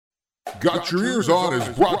Got Your Ears On is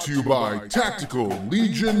brought to you by Tactical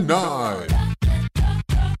Legion 9. All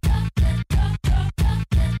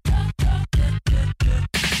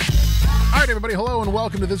right, everybody, hello and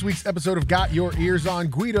welcome to this week's episode of Got Your Ears On.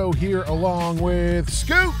 Guido here along with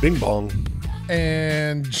Scoop. Bing bong.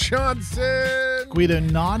 And Johnson. Guido,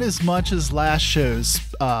 not as much as last show's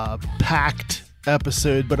packed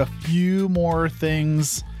episode, but a few more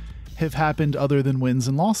things have happened other than wins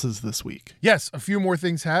and losses this week. Yes, a few more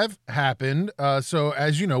things have happened. So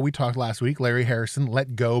as you know, we talked last week, Larry Harrison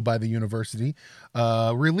let go by the university,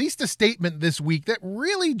 released a statement this week that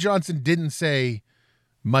really Johnson didn't say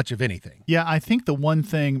much of anything. Yeah, I think the one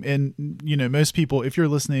thing, and you know, most people, if you're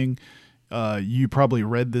listening, you probably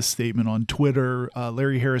read this statement on Twitter.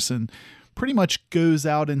 Larry Harrison pretty much goes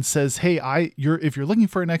out and says, hey, if you're looking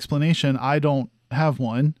for an explanation, I don't have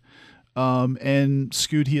one. And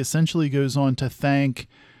Scoot, he essentially goes on to thank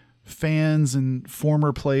fans and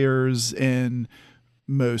former players, and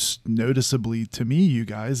most noticeably to me, you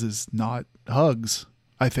guys, is not hugs,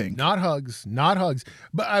 I think. Not hugs.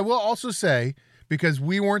 But I will also say, because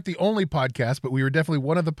we weren't the only podcast, but we were definitely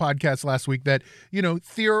one of the podcasts last week that, you know,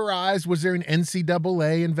 theorized, was there an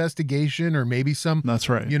NCAA investigation or maybe some, that's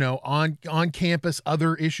right, you know, on campus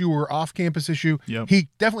other issue or off campus issue. Yep. He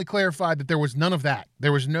definitely clarified that there was none of that.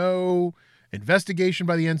 There was no investigation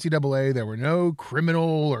by the NCAA. There were no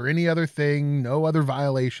criminal or any other thing, no other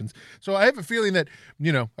violations. So I have a feeling that,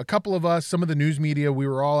 you know, a couple of us, some of the news media, we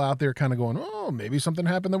were all out there kind of going, oh, maybe something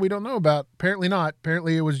happened that we don't know about. Apparently not.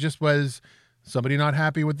 Apparently it was somebody not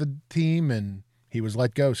happy with the team, and he was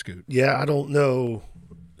let go, Scoot. Yeah, I don't know.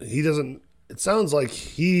 It sounds like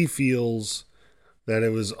he feels that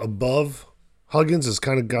it was above Huggins.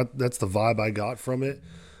 That's the vibe I got from it.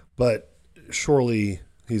 But surely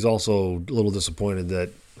he's also a little disappointed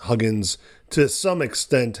that Huggins, to some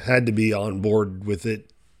extent, had to be on board with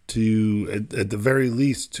it at the very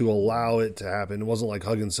least, to allow it to happen. It wasn't like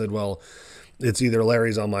Huggins said, well, it's either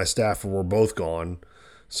Larry's on my staff or we're both gone.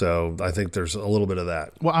 So I think there's a little bit of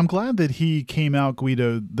that. Well, I'm glad that he came out,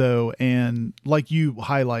 Guido, though, and like you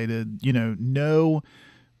highlighted, you know, no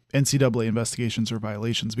NCAA investigations or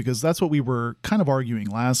violations, because that's what we were kind of arguing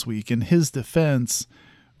last week. In his defense,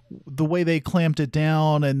 the way they clamped it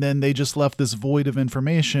down and then they just left this void of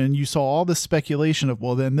information, you saw all this speculation of,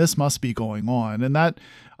 well, then this must be going on. And that,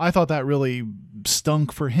 I thought that really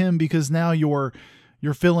stunk for him, because now you're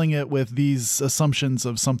filling it with these assumptions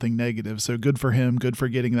of something negative. So good for him, good for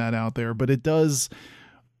getting that out there. But it does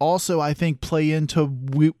also, I think, play into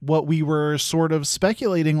what we were sort of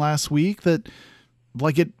speculating last week, that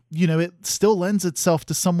like it still lends itself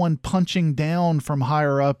to someone punching down from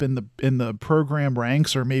higher up in the program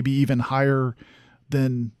ranks, or maybe even higher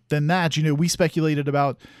than that. You know, we speculated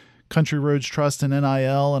about Country Roads Trust and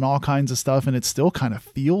NIL and all kinds of stuff, and it still kind of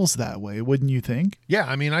feels that way, wouldn't you think? Yeah,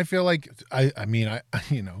 I mean, I feel like I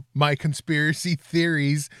you know, my conspiracy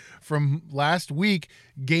theories from last week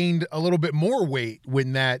gained a little bit more weight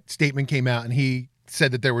when that statement came out and he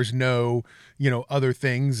said that there was no, you know, other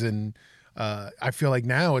things, and I feel like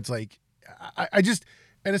now it's like I just,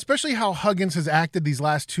 and especially how Huggins has acted these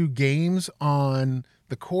last two games on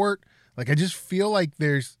the court, like I just feel like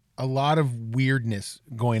there's a lot of weirdness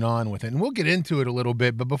going on with it. And we'll get into it a little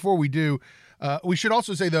bit. But before we do, we should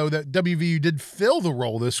also say, though, that WVU did fill the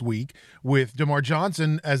role this week with DeMar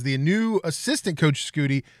Johnson as the new assistant coach.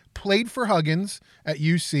 Scooty played for Huggins at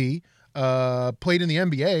UC, played in the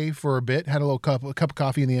NBA for a bit, had a cup of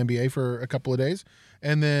coffee in the NBA for a couple of days,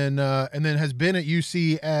 and then has been at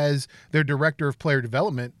UC as their director of player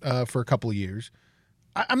development for a couple of years.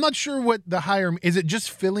 I'm not sure what the hire is. It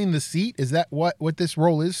just filling the seat? Is that what this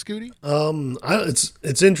role is, Scooty?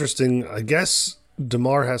 It's interesting. I guess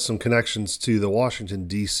DeMar has some connections to the Washington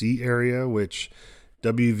D.C. area, which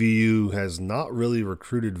WVU has not really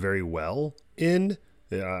recruited very well in.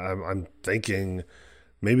 I'm thinking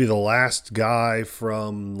maybe the last guy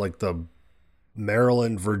from like the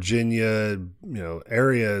Maryland, Virginia,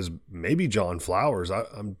 area is maybe John Flowers.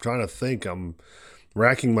 I'm trying to think. I'm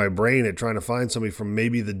racking my brain at trying to find somebody from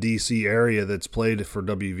maybe the DC area that's played for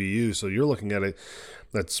WVU. So you're looking at it,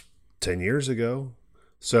 that's 10 years ago.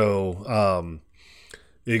 So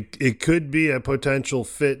it could be a potential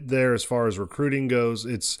fit there as far as recruiting goes.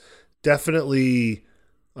 It's definitely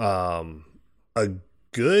a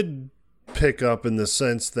good pickup in the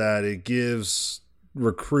sense that it gives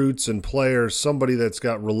recruits and players somebody that's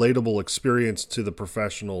got relatable experience to the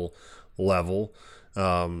professional level.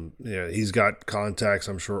 He's got contacts,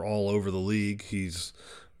 I'm sure, all over the league. He's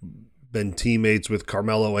been teammates with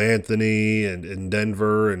Carmelo Anthony and in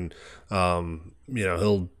Denver, and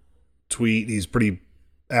he'll tweet. He's pretty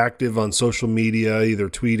active on social media, either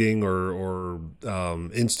tweeting or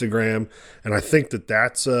Instagram, and I think that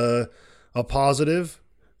that's a positive.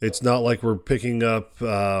 It's not like we're picking up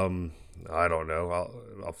I don't know,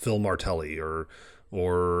 Phil Martelli or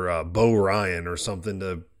Bo Ryan or something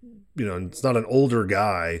to, it's not an older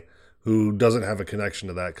guy who doesn't have a connection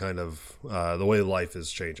to that kind of the way life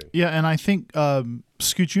is changing. Yeah, and I think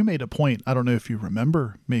Scooch, you made a point. I don't know if you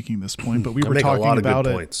remember making this point, but we were make talking a lot of about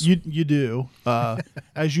good it. Points. You do,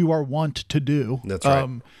 as you are wont to do. That's right.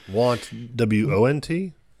 Want,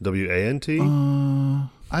 WONT, WANT.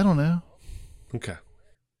 I don't know. Okay.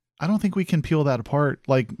 I don't think we can peel that apart.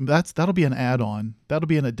 Like that'll be an add-on. That'll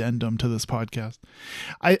be an addendum to this podcast.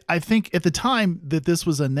 I think at the time that this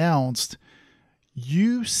was announced,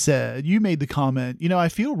 you made the comment, I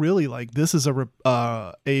feel really like this is a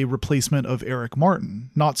replacement of Eric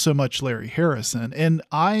Martin, not so much Larry Harrison. And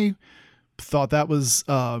I thought that was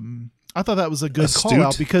a good call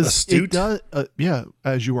out because it does,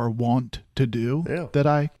 as you are wont to do, that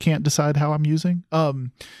I can't decide how I'm using.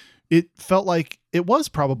 It felt like it was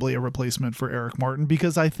probably a replacement for Eric Martin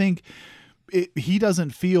because I think he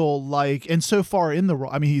doesn't feel like, and so far in the role,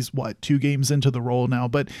 I mean, he's 2 games into the role now,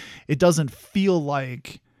 but it doesn't feel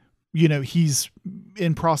like, he's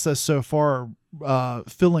in process so far,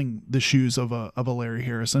 filling the shoes of a Larry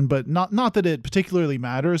Harrison, but not that it particularly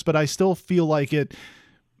matters, but I still feel like it,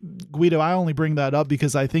 Guido, I only bring that up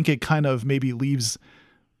because I think it kind of maybe leaves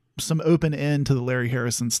some open end to the Larry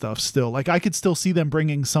Harrison stuff still. Like I could still see them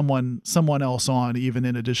bringing someone else on, even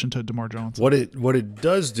in addition to DeMar Johnson. What it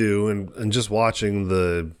does do, and just watching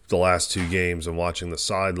the last 2 games and watching the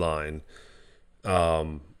sideline,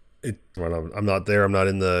 when I'm not there, I'm not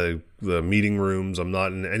in the meeting rooms, I'm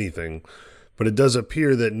not in anything, but it does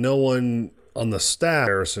appear that no one on the staff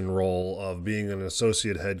Harrison role of being an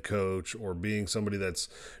associate head coach or being somebody that's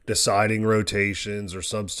deciding rotations or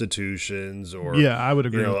substitutions or I would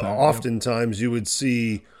agree with that. Oftentimes there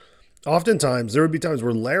would be times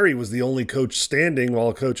where Larry was the only coach standing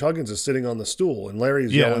while Coach Huggins is sitting on the stool and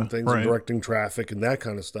Larry's yelling things and directing traffic and that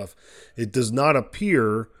kind of stuff. It does not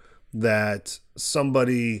appear that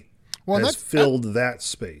somebody has filled that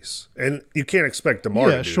space. And you can't expect DeMar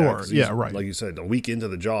to do that. Like you said, a week into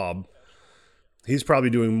the job, he's probably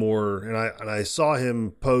doing more, and I saw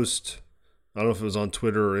him post, I don't know if it was on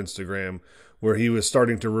Twitter or Instagram, where he was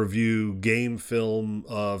starting to review game film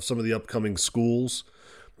of some of the upcoming schools.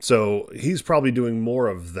 So he's probably doing more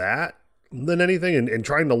of that than anything and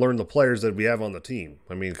trying to learn the players that we have on the team.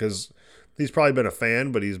 I mean, because he's probably been a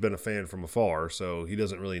fan, but he's been a fan from afar, so he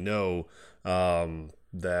doesn't really know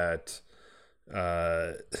that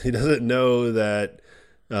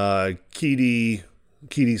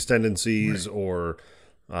Keaty's tendencies or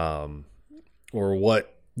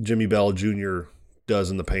what Jimmy Bell Jr. does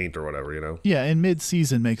in the paint or whatever, Yeah, and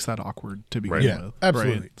mid-season makes that awkward to begin with.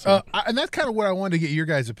 Absolutely. Right? So. And that's kind of what I wanted to get your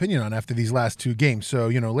guys' opinion on after these last 2 games. So,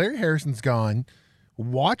 Larry Harrison's gone,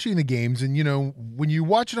 watching the games, and, when you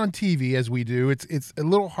watch it on TV, as we do, it's a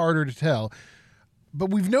little harder to tell. But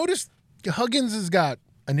we've noticed Huggins has got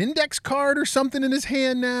an index card or something in his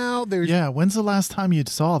hand now. When's the last time you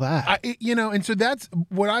saw that? And so that's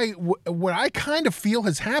what I kind of feel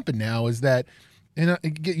has happened now is that, and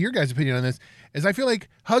get your guys' opinion on this, is I feel like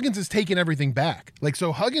Huggins is taking everything back. Like,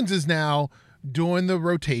 so Huggins is now doing the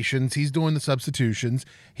rotations, he's doing the substitutions,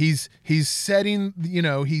 he's setting,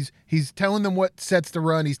 he's telling them what sets to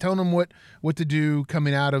run, he's telling them what to do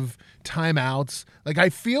coming out of timeouts. Like, I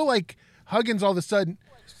feel like Huggins all of a sudden.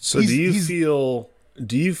 So do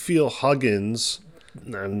you feel Huggins,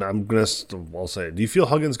 and I'll say it, do you feel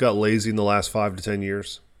Huggins got lazy in the last 5 to 10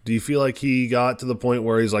 years? Do you feel like he got to the point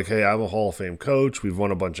where he's like, hey, I'm a Hall of Fame coach, we've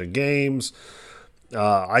won a bunch of games,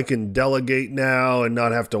 I can delegate now and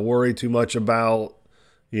not have to worry too much about,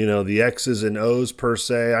 the X's and O's per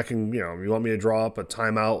se. I can, you want me to draw up a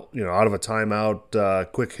timeout, out of a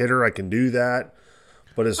timeout quick hitter, I can do that.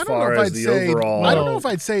 But as far as the overall, I don't know if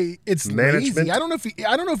I'd say it's management. Lazy. I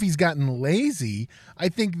don't know if he's gotten lazy. I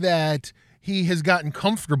think that he has gotten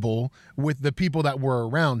comfortable with the people that were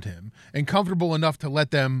around him and comfortable enough to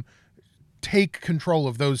let them take control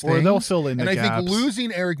of those things. Or they'll fill in the gaps. And I think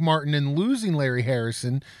losing Eric Martin and losing Larry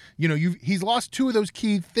Harrison, he's lost 2 of those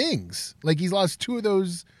key things. Like, he's lost 2 of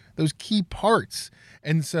those key parts.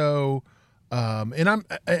 And so, and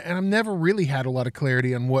I'm never really had a lot of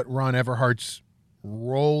clarity on what Ron Everhart's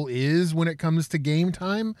role is when it comes to game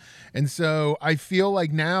time. And so I feel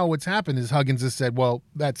like now what's happened is Huggins has said, well,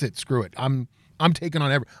 that's it. Screw it. I'm taking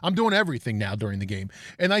on I'm doing everything now during the game.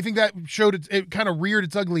 And I think that showed it kind of reared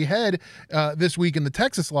its ugly head this week in the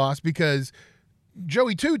Texas loss because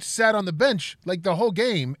Joey Toots sat on the bench like the whole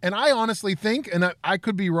game. And I honestly think, and I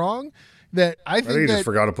could be wrong, that I think he that just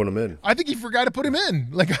forgot to put him in. I think he forgot to put him in.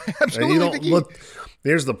 Like, I absolutely think look,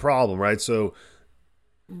 here's the problem, right? So,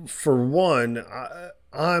 for one,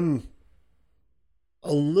 I'm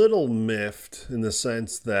a little miffed in the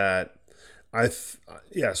sense that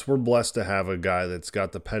yes, we're blessed to have a guy that's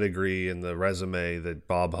got the pedigree and the resume that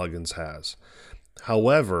Bob Huggins has.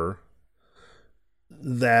 However,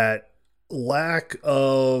 that lack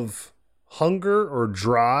of hunger or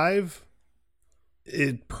drive,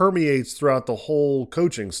 it permeates throughout the whole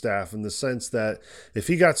coaching staff in the sense that if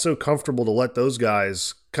he got so comfortable to let those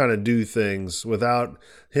guys kind of do things without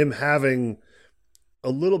him having a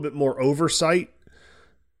little bit more oversight,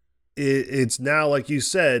 it's now, like you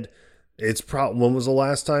said, when was the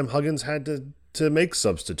last time Huggins had to make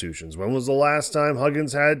substitutions? When was the last time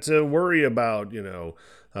Huggins had to worry about,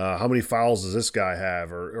 how many fouls does this guy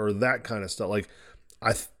have or that kind of stuff? Like,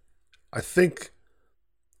 I think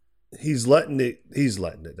he's letting it,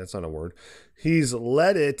 that's not a word. He's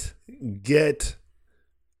let it get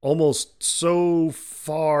almost so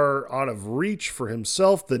far out of reach for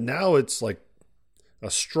himself that now it's like a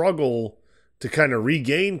struggle to kind of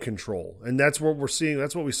regain control. And that's what we're seeing.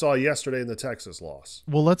 That's what we saw yesterday in the Texas loss.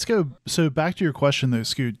 Well, let's go. So back to your question though,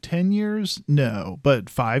 Scoot, 10 years? No, but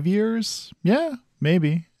 5 years? Yeah,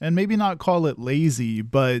 maybe. And maybe not call it lazy,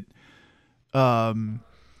 but,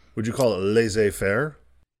 would you call it laissez-faire?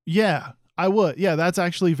 Yeah, I would. Yeah, that's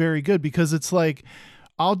actually very good because it's like,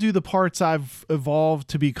 I'll do the parts I've evolved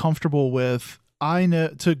to be comfortable with. I know,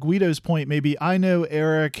 to Guido's point, maybe I know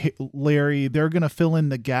Eric, Larry, they're going to fill in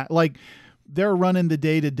the gap. Like, they're running the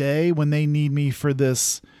day to day when they need me for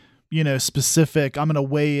this, specific, I'm going to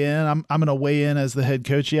weigh in. I'm going to weigh in as the head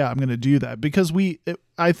coach. Yeah, I'm going to do that because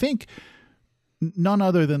I think none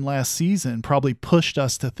other than last season probably pushed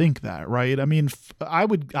us to think that, right? I mean, I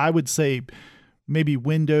would say maybe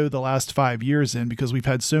window the last 5 years in because we've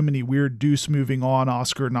had so many weird Deuce moving on,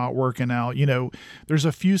 Oscar not working out. There's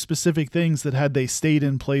a few specific things that had they stayed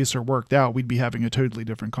in place or worked out, we'd be having a totally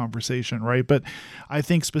different conversation, right? But I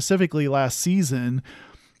think specifically last season,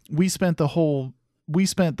 we spent the whole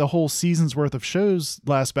season's worth of shows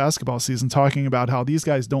last basketball season talking about how these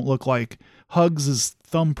guys don't look like Huggs'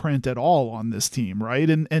 thumbprint at all on this team, right?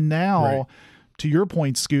 And now, right, to your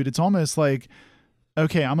point, Scoot, it's almost like,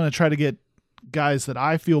 okay, I'm going to try to get guys that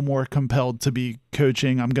I feel more compelled to be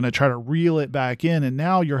coaching. I'm going to try to reel it back in. And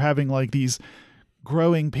now you're having like these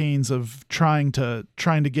growing pains of trying to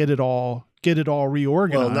get it all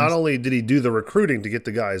reorganized. Well, not only did he do the recruiting to get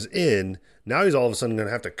the guys in, now he's all of a sudden going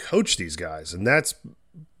to have to coach these guys. And that's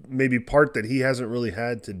maybe part that he hasn't really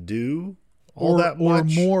had to do that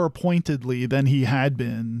much. Or more pointedly than he had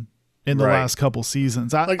been in the last couple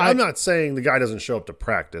seasons. I'm not saying the guy doesn't show up to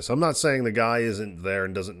practice. I'm not saying the guy isn't there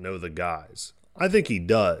and doesn't know the guys. I think he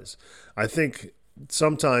does. I think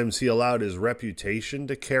sometimes he allowed his reputation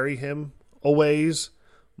to carry him a ways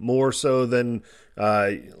more so than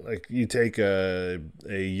like you take a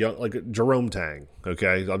young, like a Jerome Tang.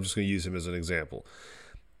 Okay, I'm just going to use him as an example.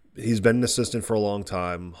 He's been an assistant for a long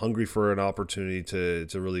time, hungry for an opportunity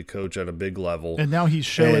to really coach at a big level. And now he's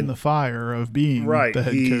showing the fire of being the head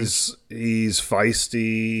coach. He's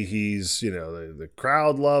feisty. He's, the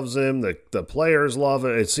crowd loves him. The players love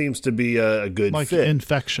it. It seems to be a good fit.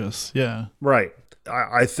 Infectious, yeah. Right.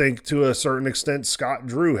 I think to a certain extent, Scott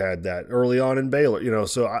Drew had that early on in Baylor.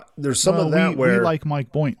 There's some of that where... we like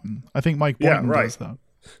Mike Boynton. I think Mike Boynton does that.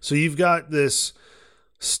 So you've got this...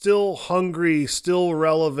 still hungry, still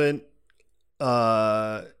relevant,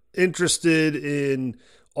 interested in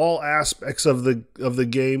all aspects of the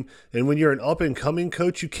game. And when you're an up and coming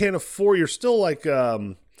coach, you can't afford. You're still like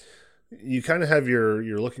you kind of have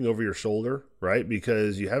you're looking over your shoulder, right?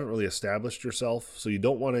 Because you haven't really established yourself, so you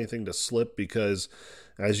don't want anything to slip. Because,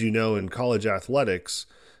 as you know, in college athletics,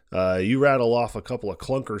 you rattle off a couple of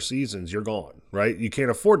clunker seasons, you're gone, right? You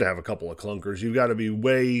can't afford to have a couple of clunkers. You've got to be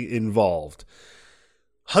way involved.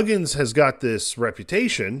 Huggins has got this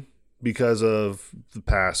reputation because of the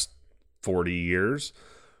past 40 years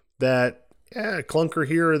that, clunker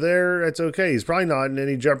here or there, it's okay. He's probably not in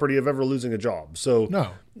any jeopardy of ever losing a job. So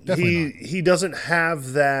no, definitely not. He doesn't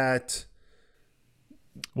have that.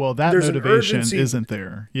 Well, that motivation isn't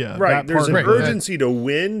there. Yeah. Right. There's an urgency to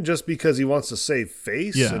win just because he wants to save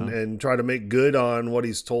face and try to make good on what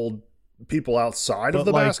he's told people outside of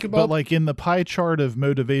the basketball. But like in the pie chart of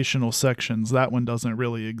motivational sections, that one doesn't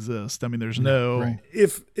really exist. I mean, there's no... Right.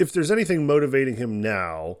 If there's anything motivating him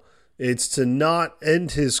now, it's to not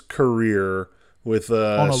end his career with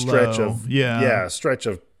a stretch of stretch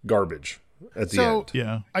of garbage. at the So- end.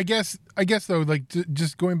 Yeah. I guess though, like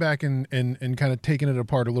just going back and kind of taking it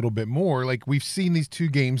apart a little bit more, like we've seen these two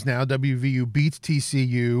games now. WVU beats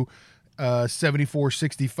TCU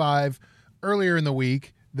 74-65 earlier in the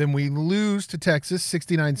week. Then we lose to Texas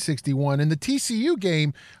 69-61. In the TCU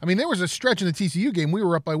game, I mean, there was a stretch in the TCU game. We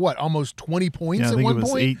were up by what, almost 20 points Yeah, I at think one it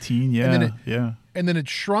was point? 18. Yeah. then And then it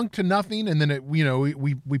shrunk to nothing, and then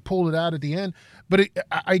we pulled it out at the end. But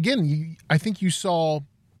I think you saw,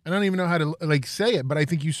 I don't even know how to like say it, but I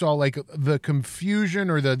think you saw like the confusion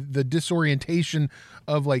or the disorientation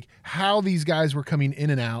of like how these guys were coming in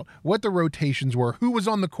and out, what the rotations were, who was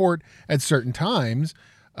on the court at certain times.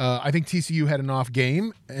 I think TCU had an off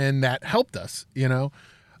game, and that helped us. Then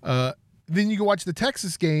you go watch the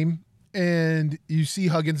Texas game, and you see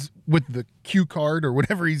Huggins with the cue card or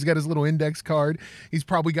whatever. He's got his little index card. He's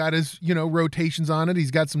probably got his, rotations on it. He's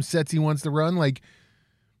got some sets he wants to run. Like,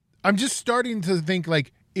 I'm just starting to think,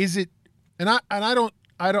 like, is it,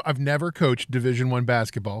 I've never coached Division I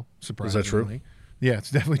basketball, surprisingly. Is that true? Yeah, it's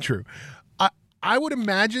definitely true. I would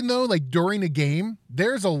imagine, though, like during a game,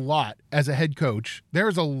 there's a lot as a head coach.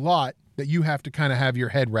 There's a lot that you have to kind of have your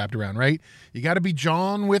head wrapped around, right? You got to be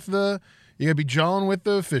John with the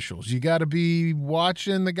officials. You got to be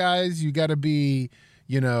watching the guys. You got to be,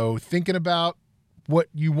 thinking about what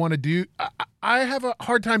you want to do. I have a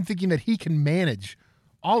hard time thinking that he can manage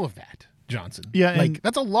all of that, Johnson. Yeah, like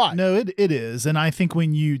that's a lot. No, it is. And I think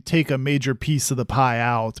when you take a major piece of the pie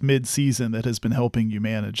out mid-season that has been helping you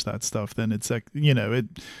manage that stuff, then it's like,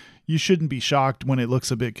 you shouldn't be shocked when it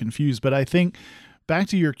looks a bit confused. But I think back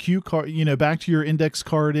to your cue card, back to your index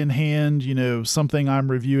card in hand, something I'm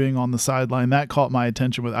reviewing on the sideline, that caught my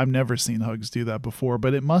attention. I've never seen Hugs do that before,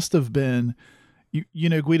 but it must have been,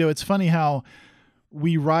 Guido, it's funny how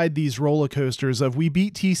we ride these roller coasters of we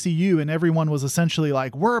beat TCU and everyone was essentially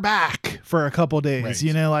like, we're back for a couple days,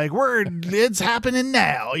 Right. like it's happening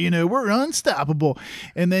now, we're unstoppable.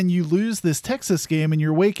 And then you lose this Texas game and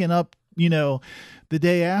you're waking up, the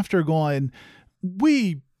day after going,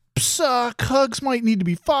 we suck, Hugs might need to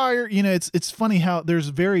be fired. It's funny how there's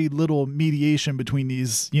very little mediation between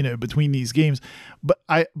these games. But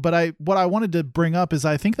what I wanted to bring up is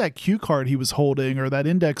I think that cue card he was holding, or that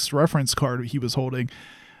index reference card he was holding,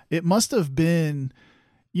 it must have been,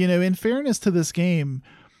 in fairness to this game,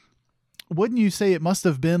 wouldn't you say it must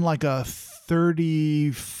have been like a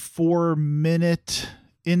 34-minute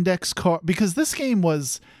index card? Because this game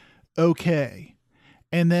was okay.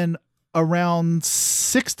 And then around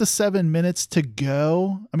 6 to 7 minutes to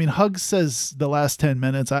go. I mean, Hugs says the last 10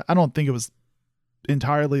 minutes. I don't think it was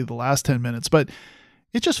entirely the last 10 minutes, but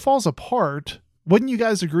it just falls apart. Wouldn't you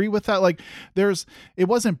guys agree with that? Like it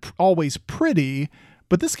wasn't always pretty,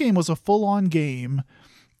 but this game was a full-on game.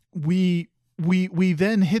 We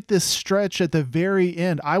then hit this stretch at the very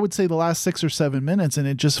end, I would say the last 6 or 7 minutes, and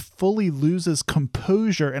it just fully loses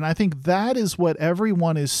composure. And I think that is what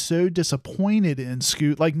everyone is so disappointed in,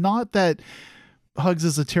 Scoot. Like, not that Hugs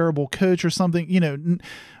is a terrible coach or something,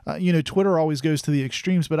 Twitter always goes to the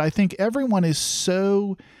extremes, but I think everyone is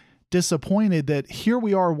so disappointed that here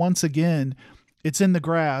we are once again, it's in the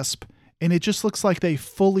grasp, and it just looks like they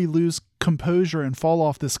fully lose composure and fall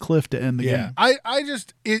off this cliff to end the game.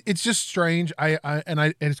 It's just strange.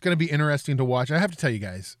 And it's going to be interesting to watch. I have to tell you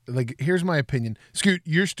guys, like, here's my opinion. Scoot,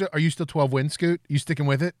 are you still 12 wins, Scoot? You sticking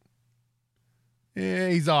with it? Yeah,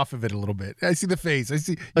 he's off of it a little bit. I see the face. I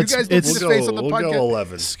see you guys don't see the face on the we'll podcast.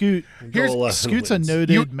 Go 11. Scoot's a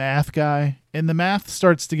noted math guy, and the math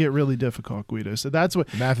starts to get really difficult, Guido. So that's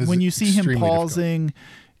what math is when you see him extremely pausing.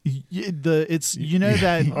 It's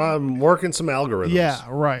that I'm working some algorithms. Yeah,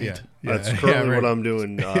 right. Yeah. That's currently what I'm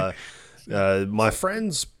doing. My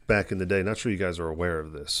friends back in the day, not sure you guys are aware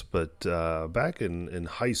of this, but back in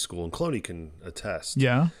high school, and Cloney can attest.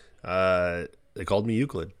 Yeah. They called me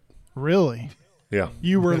Euclid. Really? Yeah.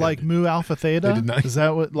 You were like Mu Alpha Theta? They did not. Is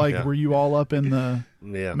that what, like, Yeah. were you all up in the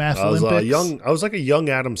Math I was Olympics? I was like a young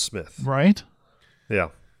Adam Smith. Right? Yeah.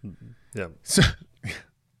 Yeah. So,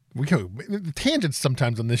 we go the tangents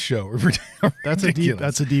sometimes on this show. Are That's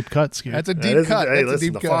ridiculous. a deep cut, Scoot. That's a That deep is cut. Hey, That's a listen,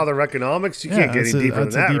 deep the cut. father of economics, you Yeah, can't get that's any deeper than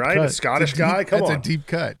that's a that, deep right? cut. A Scottish guy, come That's on. a deep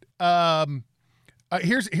cut.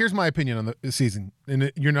 Here's my opinion on the season,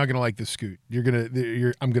 and you're not gonna like this, Scoot.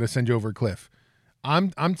 I'm gonna send you over a cliff.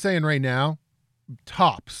 I'm saying right now,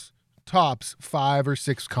 tops 5 or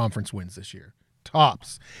 6 conference wins this year.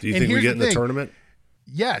 Tops. Do you And think we here's get in the thing. tournament?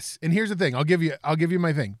 Yes, and here's the thing. I'll give you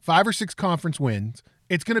my thing. 5 or 6 conference wins.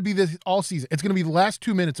 It's going to be this all season. It's going to be the last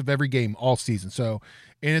 2 minutes of every game all season. So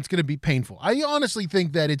and it's going to be painful. I honestly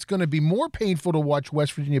think that it's going to be more painful to watch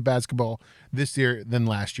West Virginia basketball this year than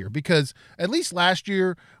last year, because at least last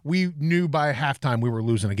year we knew by halftime we were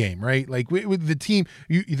losing a game, right? Like with the team,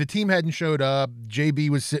 the team hadn't showed up. JB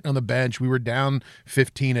was sitting on the bench. We were down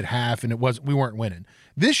 15 at half, and we weren't winning.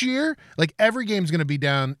 This year, like every game's going to be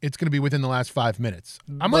down. It's going to be within the last 5 minutes.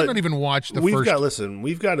 I might not even watch the first.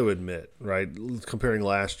 We've got to admit, right? Comparing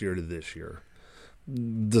last year to this year,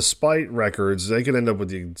 despite records, they could end up with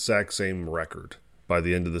the exact same record by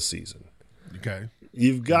the end of the season. Okay.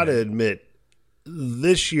 You've got to admit,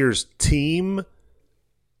 this year's team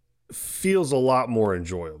feels a lot more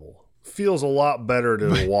enjoyable. Feels a lot better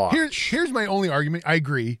to watch. Here's my only argument. I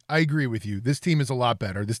agree with you. This team is a lot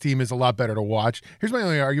better. This team is a lot better to watch. Here's my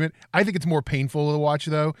only argument. I think it's more painful to watch,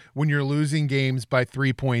 though, when you're losing games by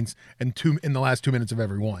 3 points and in the last 2 minutes of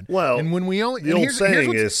every one. Well, and when we only the old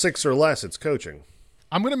saying is 6 or less, it's coaching.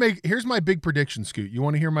 Here's my big prediction, Scoot. You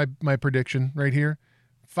want to hear my prediction right here?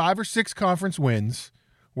 5 or 6 conference wins.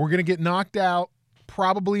 We're going to get knocked out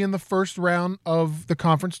probably in the first round of the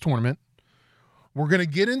conference tournament. We're going to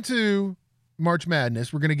get into March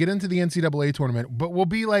Madness. We're going to get into the NCAA tournament, but we'll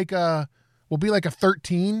be like a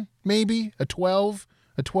 13, maybe a 12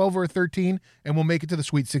 or a 13, and we'll make it to the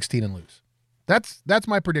Sweet 16 and lose. That's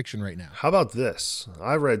my prediction right now. How about this?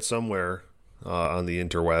 I read somewhere on the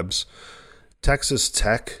interwebs, Texas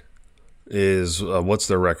Tech is what's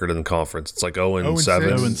their record in the conference? It's like 0-7.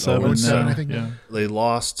 0-7, I think. Yeah. They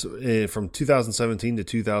lost from 2017 to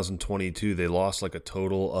 2022. They lost like a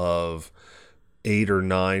total of 8 or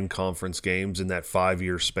 9 conference games in that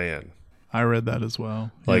 5-year span. I read that as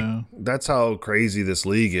well. Like that's how crazy this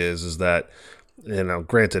league is that,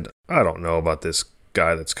 granted, I don't know about this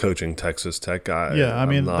guy that's coaching Texas Tech.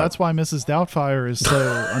 That's why Mrs. Doubtfire is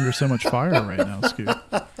under so much fire right now, Scoot.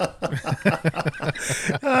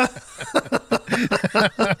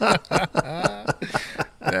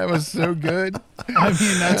 That was so good. I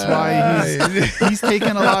mean, that's why he's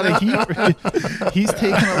taking a lot of heat. He's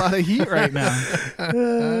taking a lot of heat right now.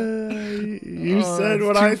 You said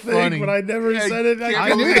what I think, funny. but I never said it.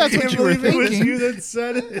 I knew that's what you were thinking. It was you that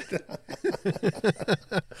said it.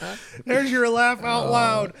 There's your laugh out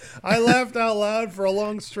loud. I laughed out loud for a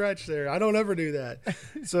long stretch there. I don't ever do that.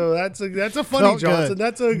 So that's a funny, Felt Johnson. good.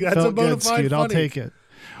 That's a bona fide funny. I'll take it.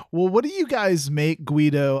 Well, what do you guys make,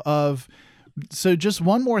 Guido, of? So just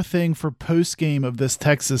one more thing for post game of this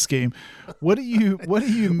Texas game. What do you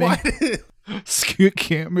make? Scoot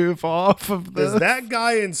can't move off of this. Does that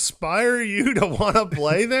guy inspire you to want to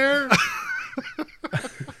play there?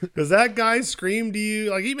 Does that guy scream to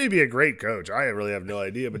you? Like, he may be a great coach. I really have no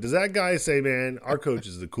idea. But does that guy say, man, our coach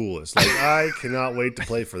is the coolest? Like, I cannot wait to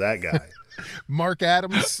play for that guy. Mark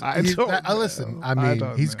Adams. Listen, I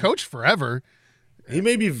mean, he's coached forever. He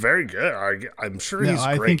may be very good. I'm sure he's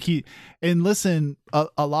great. I think listen,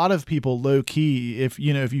 a lot of people low key, if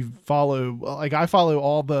you follow, like I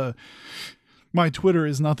follow my Twitter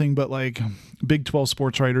is nothing but like Big 12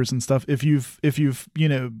 sports writers and stuff. If you've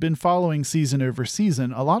been following season over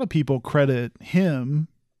season, a lot of people credit him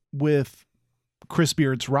with Chris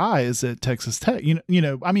Beard's rise at Texas Tech.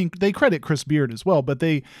 I mean, they credit Chris Beard as well, but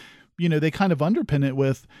they kind of underpin it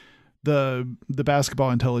with the basketball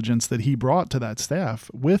intelligence that he brought to that staff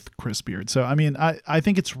with Chris Beard. So, I mean, I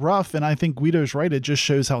think it's rough, and I think Guido's right. It just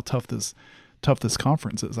shows how tough this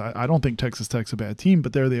conference is. I don't think Texas Tech's a bad team,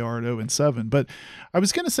 but there they are at 0-7. But I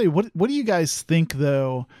was going to say, what do you guys think,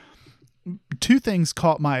 though? 2 things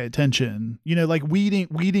caught my attention, like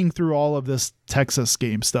weeding through all of this Texas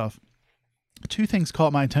game stuff. 2 things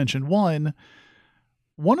caught my attention. One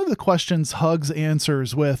of the questions Hugs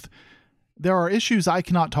answers with, there are issues I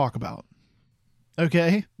cannot talk about.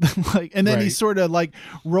 Okay. And then he sort of like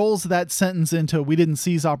rolls that sentence into, we didn't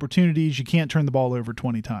seize opportunities. You can't turn the ball over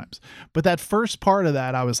 20 times. But that first part of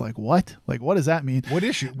that, I was like, what? Like, what does that mean? What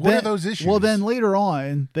issue? What are those issues? Well, then later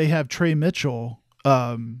on they have Trey Mitchell,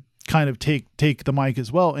 kind of take the mic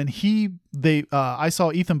as well. And I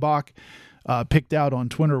saw Ethan Bach, picked out on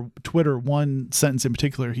Twitter, one sentence in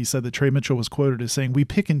particular. He said that Trey Mitchell was quoted as saying, "We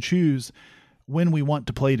pick and choose when we want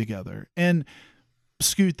to play together." And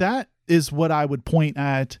Scoot, that is what I would point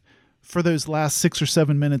at for those last 6 or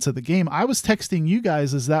 7 minutes of the game. I was texting you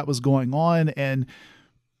guys as that was going on, and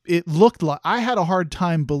it looked like I had a hard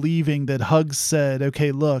time believing that Hugs said,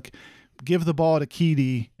 okay, look, give the ball to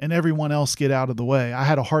Keedy and everyone else get out of the way. I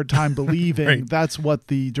had a hard time believing that's what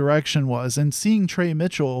the direction was. And seeing Trey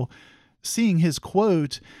Mitchell, seeing his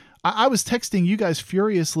quote, I was texting you guys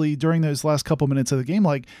furiously during those last couple minutes of the game,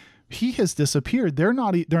 like, he has disappeared. They're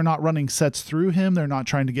not running sets through him. They're not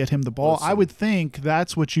trying to get him the ball. Listen, I would think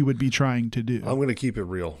that's what you would be trying to do. I'm going to keep it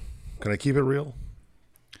real. Can I keep it real?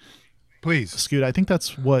 Please. Scoot, I think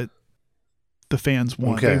that's what the fans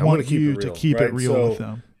want. Okay, They I'm want gonna keep you it to real, keep it right? real So- with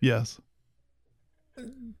them. Yes.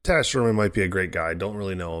 Taz Sherman might be a great guy. Don't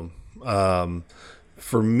really know him.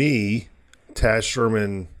 For me, Taz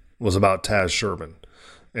Sherman was about Taz Sherman.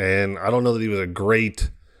 And I don't know that he was a great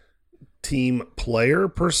team player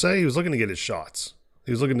per se. He was looking to get his shots.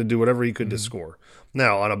 He was looking to do whatever he could to score.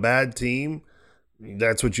 Now, on a bad team,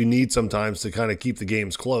 that's what you need sometimes to kind of keep the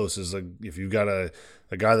games close. Is if you've got a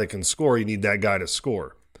guy that can score, you need that guy to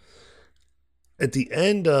score. At the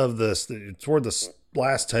end of toward the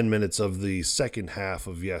last 10 minutes of the second half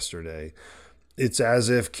of yesterday, it's as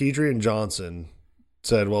if Kedrian Johnson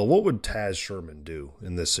said, well, what would Taz Sherman do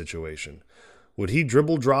in this situation? Would he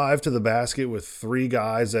dribble drive to the basket with three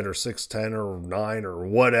guys that are 6'10 or 9 or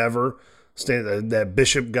whatever? That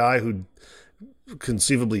Bishop guy who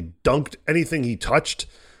conceivably dunked anything he touched?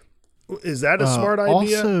 Is that a smart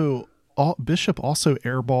idea? Bishop also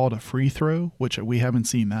airballed a free throw, which we haven't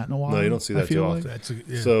seen that in a while. No, you don't see that too often.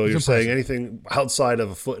 So you're saying anything outside of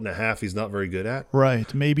 1.5 feet he's not very good at?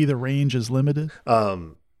 Right. Maybe the range is limited.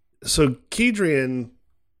 So Kedrian,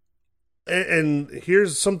 and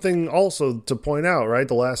here's something also to point out, right?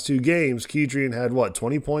 The last two games, Kedrian had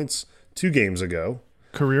 20 points 2 games ago.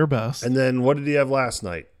 Career best. And then what did he have last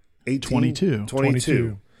night? 22.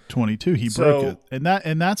 22. He broke it.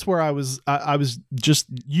 And that's where I was just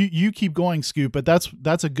you keep going, Scoop, but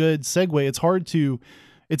that's a good segue. It's hard to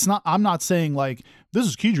I'm not saying like this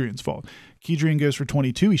is Kedrian's fault. Kedrian goes for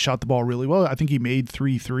 22. He shot the ball really well. I think he made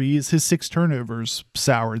 3 threes. His 6 turnovers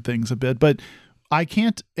soured things a bit, but I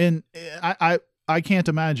can't imagine.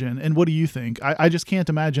 And what do you think? I just can't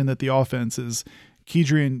imagine that the offense is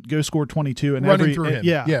Kedrian go score 22 and running through him.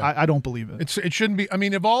 Yeah. I don't believe it. It shouldn't be. I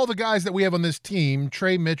mean, of all the guys that we have on this team,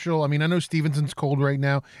 Trey Mitchell, I mean, I know Stevenson's cold right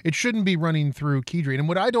now. It shouldn't be running through Kedrian. And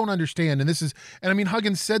what I don't understand, and I mean,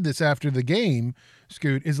 Huggins said this after the game,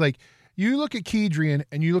 Scoot, is like, you look at Kedrian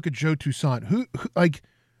and you look at Joe Toussaint, who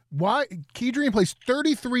why Kedrian plays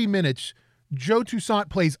 33 minutes, Joe Toussaint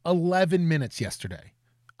plays 11 minutes yesterday.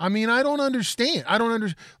 I mean, I don't understand.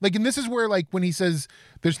 Like, and this is where, like, when he says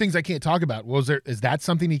there's things I can't talk about. Well, is that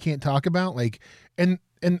something he can't talk about? Like, and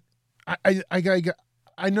I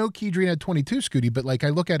know Kedrian had 22, Scooty, but like I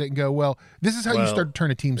look at it and go, well, this is how you start to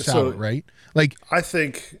turn a team sour, right? Like, I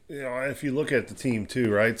think if you look at the team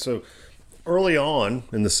too, right? So early on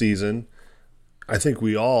in the season, I think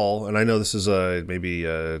we all, and I know this is maybe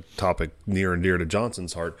a topic near and dear to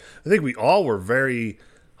Johnson's heart. I think we all were very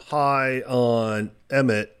high on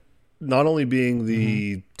Emmett, not only being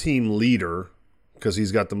the team leader because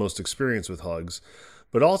he's got the most experience with Hugs,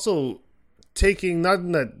 but also taking not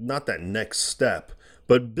that next step,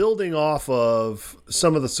 but building off of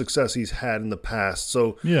some of the success he's had in the past.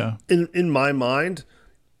 So yeah, in my mind,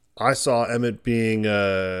 I saw Emmett being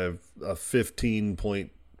a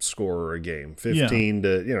 15-point scorer a game, 15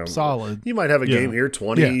 to solid. You might have a game here,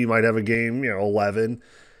 20. You might have a game, 11.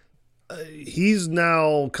 He's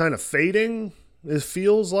now kind of fading. It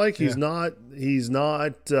feels like he's not.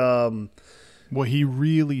 Well, he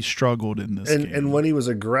really struggled in this game. And when he was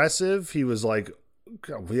aggressive, he was like,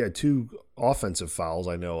 we had 2 offensive fouls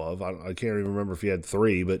I know of. I can't even remember if he had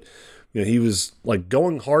 3, but he was like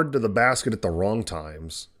going hard to the basket at the wrong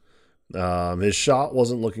times. His shot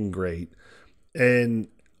wasn't looking great, and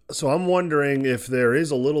so I'm wondering if there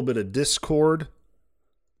is a little bit of discord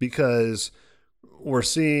because we're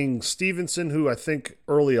seeing Stevenson, who I think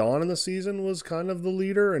early on in the season was kind of the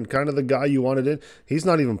leader and kind of the guy you wanted in. He's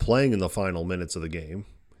not even playing in the final minutes of the game.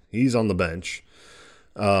 He's on the bench.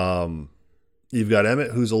 You've got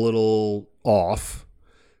Emmett, who's a little off.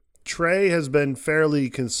 Trey has been fairly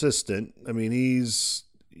consistent. I mean,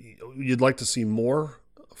 you'd like to see more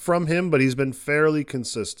from him, but he's been fairly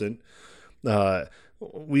consistent.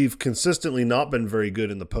 We've consistently not been very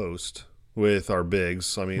good in the post with our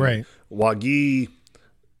bigs. I mean, right. Wagi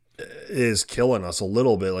is killing us a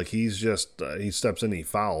little bit. Like he's just he steps in, and he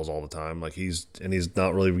fouls all the time. Like he's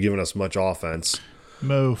not really giving us much offense.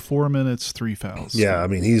 Mo, 4 minutes, 3 fouls. Yeah, I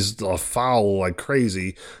mean he's a foul like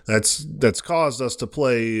crazy. That's caused us to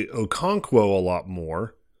play Okonkwo a lot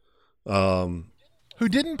more. Who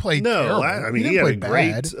didn't play? No, terrible. I mean he had a didn't play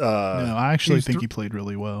great. bad. No, I actually think he played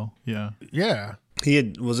really well. Yeah. Yeah. He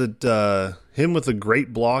had him with a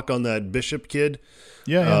great block on that Bishop kid.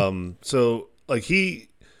 Yeah. So like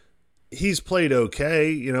he's played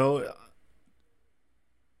okay.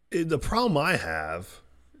 The problem I have,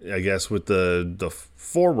 I guess, with the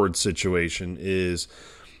forward situation is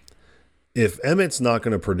if Emmett's not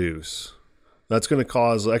going to produce, that's going to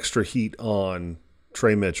cause extra heat on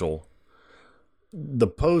Trey Mitchell. the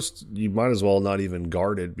post, you might as well not even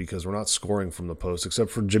guard it because we're not scoring from the post,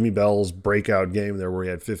 except for Jimmy Bell's breakout game there where he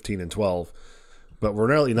had 15 and 12. But we're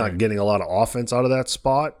really not getting a lot of offense out of that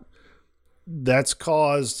spot. That's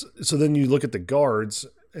caused – so then you look at the guards,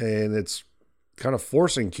 and it's kind of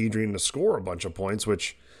forcing Kedrian to score a bunch of points,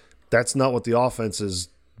 which that's not what the offense is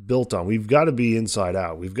built on. We've got to be inside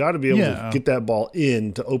out. We've got to be able to get that ball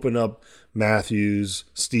in to open up Matthews,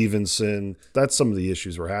 Stevenson. That's some of the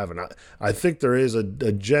issues we're having. I think there is a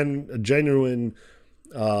genuine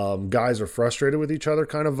guys are frustrated with each other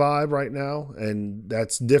kind of vibe right now, and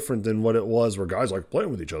that's different than what it was where guys like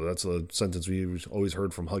playing with each other. That's a sentence we always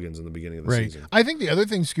heard from Huggins in the beginning of the season. I think the other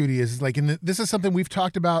thing, Scooty, is like this is something we've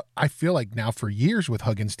talked about, I feel like now for years with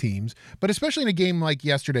Huggins teams, but especially in a game like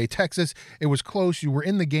yesterday, Texas, it was close. You were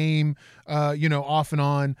in the game, off and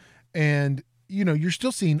on, and you're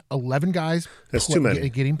still seeing 11 guys too many.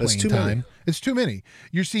 Getting playing time. Many. It's too many.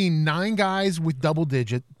 You're seeing 9 guys with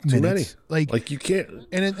double-digit minutes. Too many. Like you can't.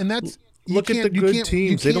 And that's look at the good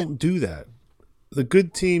teams. They don't do that. The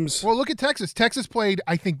good teams. Well, look at Texas. Texas played,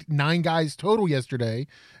 I think, 9 guys total yesterday.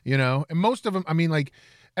 And most of them. I mean, like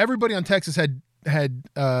everybody on Texas had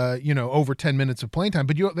over 10 minutes of playing time,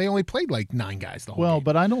 but they only played like 9 guys the whole game.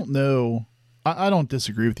 But I don't know. I don't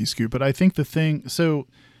disagree with you, Scoop. But I think the thing. So.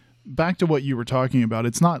 Back to what you were talking about,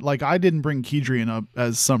 it's not like I didn't bring Kedrian up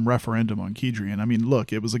as some referendum on Kedrian. I mean,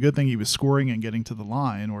 look, it was a good thing he was scoring and getting to the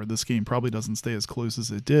line, or this game probably doesn't stay as close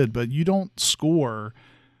as it did, but you don't score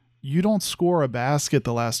a basket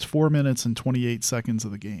the last 4 minutes and 28 seconds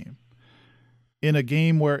of the game. In a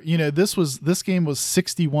game where, this game was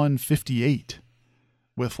 61-58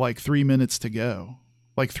 with like 3 minutes to go,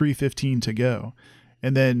 like 3:15 to go.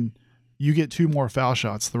 And then you get 2 more foul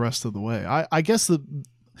shots the rest of the way. I guess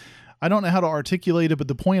I don't know how to articulate it, but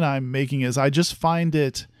the point I'm making is I just find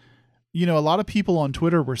it, a lot of people on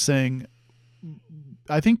Twitter were saying,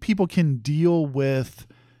 I think people can deal with,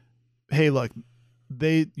 hey, look,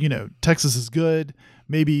 Texas is good.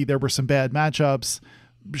 Maybe there were some bad matchups.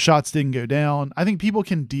 Shots didn't go down. I think people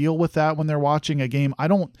can deal with that when they're watching a game.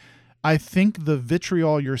 I think the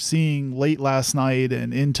vitriol you're seeing late last night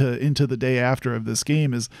and into the day after of this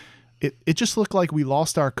game is it just looked like we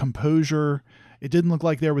lost our composure. It didn't look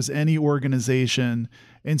like there was any organization.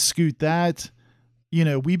 And Scoot, that,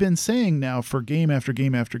 we've been saying now for game after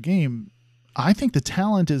game after game, I think the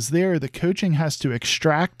talent is there. The coaching has to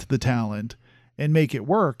extract the talent and make it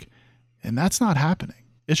work. And that's not happening.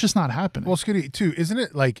 It's just not happening. Well, Scooty, too, isn't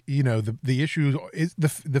it like, the issue is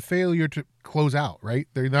the failure to close out, right?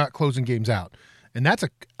 They're not closing games out. And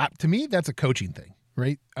to me, that's a coaching thing,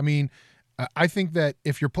 right? I mean, I think that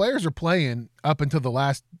if your players are playing up until the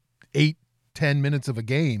last 8-10 minutes of a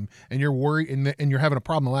game and you're worried and you're having a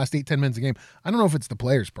problem the last 8-10 minutes of a game, I don't know if it's the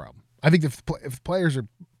players' problem. I think if players are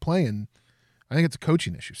playing, I think it's a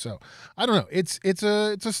coaching issue. So I don't know. It's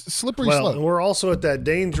a slippery slope. And we're also at that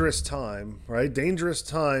dangerous time, right? Dangerous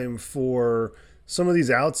time for some of these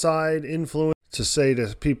outside influence to say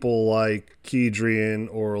to people like Kedrian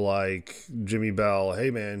or like Jimmy Bell, hey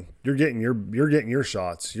man, you're getting your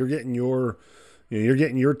shots, you're getting your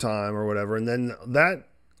time or whatever, and then that.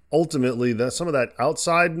 Ultimately, some of that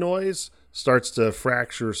outside noise starts to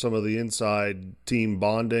fracture some of the inside team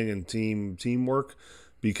bonding and teamwork,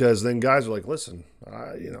 because then guys are like, listen,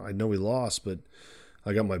 I know we lost, but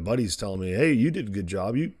I got my buddies telling me, hey, you did a good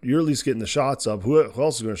job. You're at least getting the shots up. Who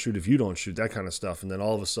else is going to shoot if you don't shoot? That kind of stuff. And then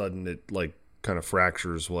all of a sudden it like kind of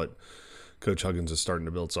fractures what Coach Huggins is starting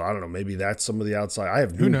to build. So I don't know. Maybe that's some of the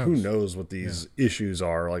outside. Who knows what these issues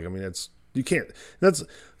are. Like, I mean, you can't. That's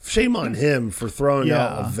shame on him for throwing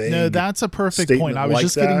out a vague. No, that's a perfect point. I was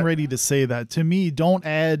just getting ready to say that. To me, don't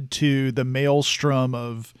add to the maelstrom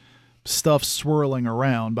of stuff swirling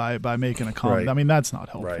around by making a comment. Right. I mean, that's not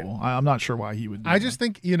helpful. Right. I'm not sure why he would do just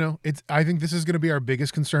think, I think this is going to be our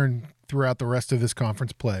biggest concern throughout the rest of this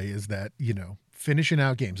conference play is that, finishing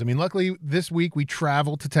out games. I mean, luckily this week we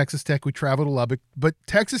travel to Texas Tech, we travel to Lubbock, but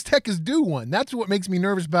Texas Tech is due one. That's what makes me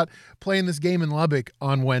nervous about playing this game in Lubbock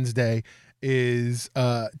on Wednesday is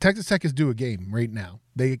Texas Tech is due a game right now.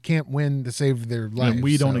 They can't win to save their lives. And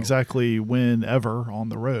we don't exactly win ever on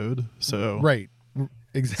the road. So right.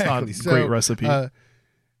 Exactly. It's not a great recipe.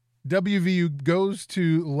 WVU goes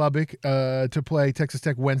to Lubbock to play Texas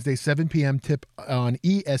Tech Wednesday, 7 p.m. tip on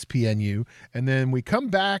ESPNU. And then we come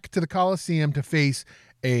back to the Coliseum to face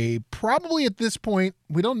probably at this point,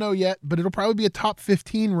 we don't know yet, but it'll probably be a top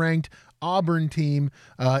 15 ranked Auburn team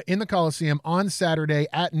in the Coliseum on Saturday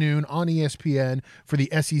at noon on ESPN for the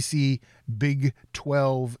SEC Big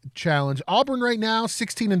 12 Challenge. Auburn right now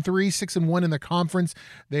 16-3, 6-1 in the conference.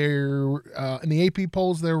 They're in the AP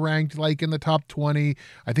polls. They're ranked like in the top 20.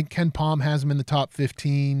 I think Ken Palm has them in the top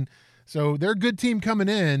 15. So they're a good team coming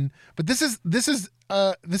in. But this is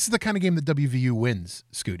the kind of game that WVU wins,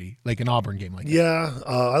 Scooty, like an Auburn game like that. Yeah,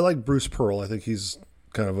 I like Bruce Pearl. I think he's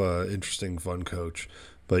kind of a interesting, fun coach.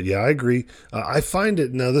 But yeah, I agree. I find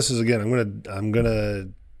it now. This is again. I'm gonna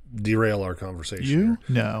derail our conversation. You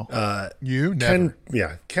here. no. You never.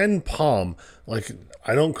 Ken Palm. Like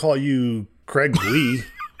I don't call you Craig Lee.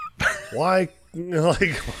 Why?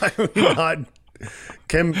 Like why are we not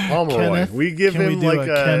Ken Pomeroy? Kenneth? We give Can we him do like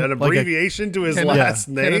a Ken- an abbreviation to his Ken- last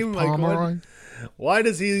yeah. name. Kenneth Like, Pomeroy. why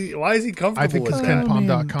is he comfortable I think with because that?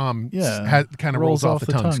 KenPalm.com kind of rolls off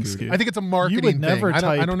the tongue, Scoot. Scoot. I think it's a You marketing would never thing.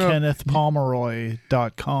 type I don't know.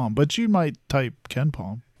 KennethPomeroy.com, but you might type Ken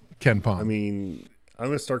Palm. Ken Palm. I mean, I'm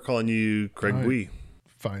gonna start calling you Craig Wee.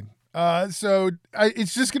 Fine. So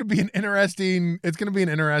it's just going to be an interesting. It's going to be an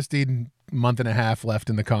interesting month and a half left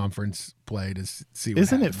in the conference play to see. What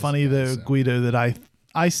Isn't it happens. funny though, So. Guido, that I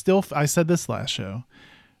said this last show,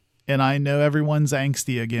 and I know everyone's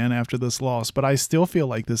angsty again after this loss, but I still feel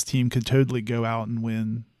like this team could totally go out and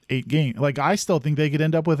win 8 games. Like I still think they could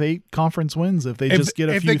end up with 8 conference wins if they just get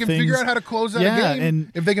a if few they can things. figure out how to close out a game,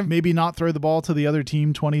 and if they can maybe not throw the ball to the other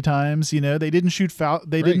team 20 times. You know, they didn't shoot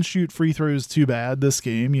They didn't shoot free throws too bad this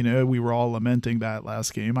game. You know, we were all lamenting that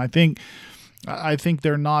last game. I think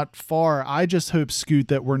they're not far. I just hope, Scoot,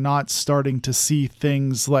 that we're not starting to see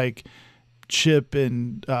things like chip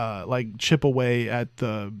away at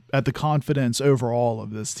the confidence overall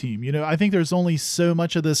of this team. You know, I think there's only so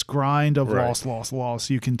much of this grind of loss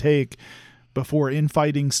you can take before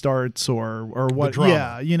infighting starts or what.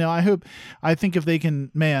 Yeah, you know, I think if they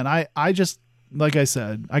can, man, I just, like I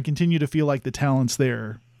said, I continue to feel like the talent's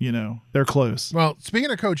there. You know, they're close. Well, speaking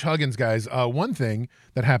of Coach Huggins, guys, one thing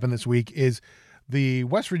that happened this week is the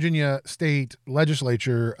West Virginia State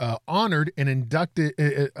Legislature honored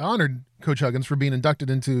Coach Huggins for being inducted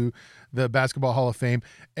into the Basketball Hall of Fame.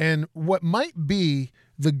 And what might be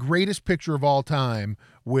the greatest picture of all time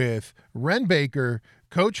with Ren Baker,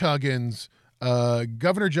 Coach Huggins,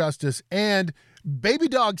 Governor Justice, and Baby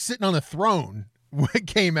Dog sitting on a throne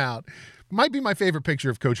came out. Might be my favorite picture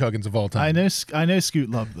of Coach Huggins of all time. I know Scoot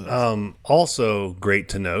loved this. Also great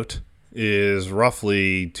to note is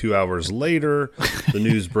roughly 2 hours later, the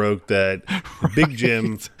news broke that Big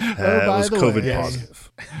Jim was COVID positive.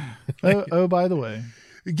 By the way.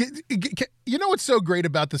 You know what's so great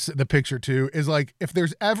about the picture too is like if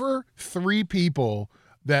there's ever 3 people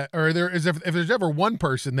that, or if there's ever one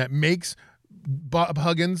person that makes Bob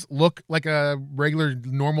Huggins look like a regular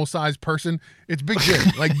normal sized person, it's Big Jim.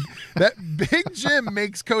 Like that Big Jim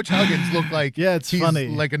makes Coach Huggins look like it's funny,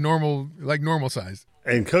 like a normal size.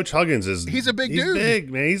 And Coach Huggins he's a big dude.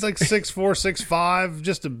 Big man. He's like 6'4", 6'5",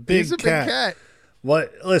 just a big He's a cat. big cat.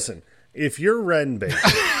 What? Listen, if you're Ren Baker,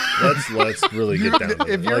 let's really get down to it.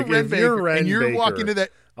 If you're Ren Baker and you're walking to that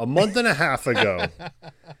a month and a half ago.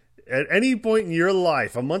 At any point in your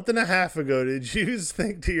life, a month and a half ago, did you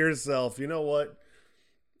think to yourself, you know what?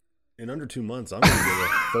 In under 2 months, I'm going to get a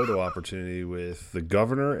photo opportunity with the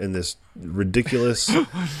governor and this ridiculous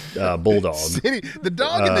bulldog. The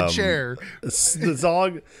dog in the chair. The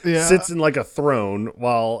dog sits in like a throne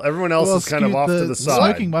while everyone else is kind of off to the side. The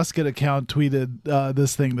Smoking Musket account tweeted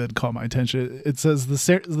this thing that caught my attention. It says,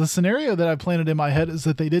 the scenario that I planted in my head is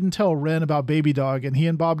that they didn't tell Ren about Baby Dog, and he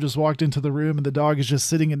and Bob just walked into the room, and the dog is just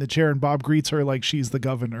sitting in the chair, and Bob greets her like she's the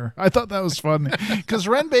governor. I thought that was funny because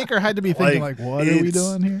Ren Baker had to be thinking like what are we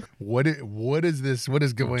doing here? What is this? What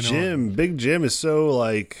is going on? Big Jim is so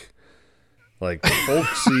like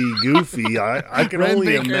folksy, goofy. I can Ren only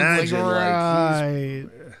Baker's imagine. Right.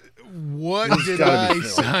 What did I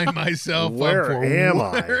sign myself Where up for? Am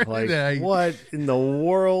I? Like, what in the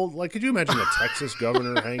world? Like, could you imagine a Texas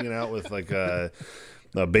governor hanging out with like a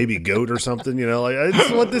baby goat or something? You know, like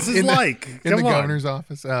it's what this is like. In the governor's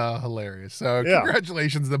office. Hilarious. So Yeah.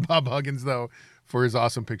 congratulations to Bob Huggins, though, for his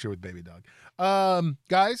awesome picture with Baby Dog.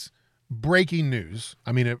 Guys, breaking news.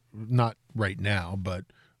 I mean, not right now, but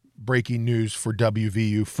breaking news for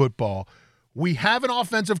WVU football. We have an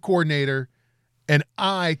offensive coordinator, and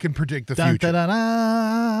I can predict the future. Dun, dun,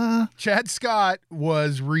 dun, dun. Chad Scott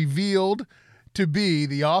was revealed to be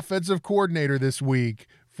the offensive coordinator this week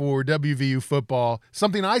for WVU football.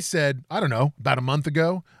 Something I said, I don't know, about a month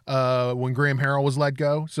ago when Graham Harrell was let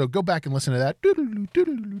go. So go back and listen to that.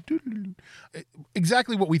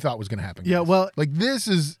 Exactly what we thought was going to happen. Yeah, guys. well, like this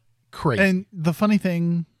is crazy. And the funny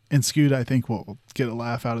thing, and Scoot, I think will get a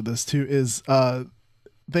laugh out of this too, is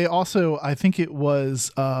they also, I think it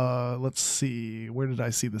was, let's see, where did I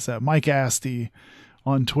see this at? Mike Asti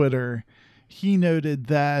on Twitter. He noted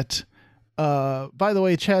that, by the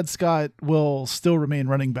way, Chad Scott will still remain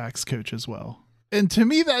running backs coach as well. And to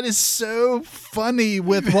me, that is so funny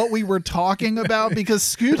with what we were talking about, because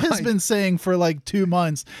Scoot has been saying for like 2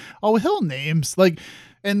 months, oh, he'll names like,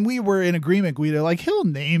 and we were in agreement, Guido, like he'll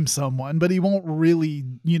name someone, but he won't really,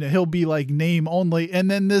 he'll be like name only. And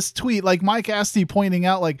then this tweet, like Mike Asti pointing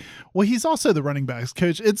out, like, well, he's also the running backs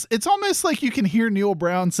coach. It's almost like you can hear Neil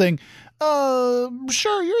Brown saying,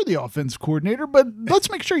 sure, you're the offensive coordinator, but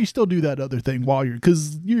let's make sure you still do that other thing while you're.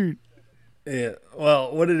 Yeah,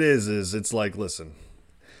 well, what it is it's like, listen,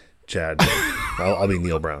 Chad, I'll be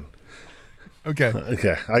Neil Brown. Okay.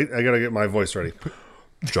 Okay, I got to get my voice ready.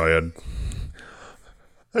 Chad.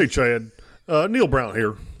 Hey, Chad. Neil Brown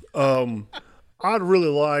here. I'd really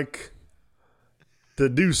like to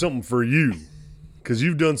do something for you because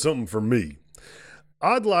you've done something for me.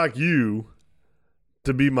 I'd like you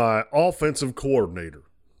to be my offensive coordinator.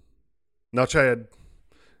 Now, Chad,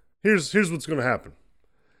 here's what's going to happen.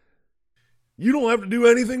 You don't have to do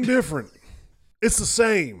anything different. It's the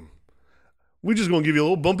same. We're just going to give you a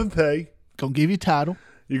little bump in pay. Gonna give you a title.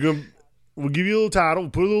 We'll give you a little title,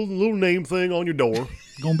 put a little name thing on your door.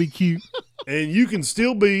 Gonna be cute. And you can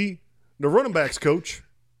still be the running backs coach.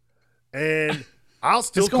 And I'll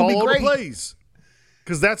still call all the plays.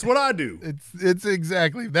 Because that's what I do. It's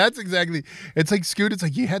exactly. It's like Scoot. It's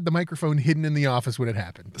like you had the microphone hidden in the office when it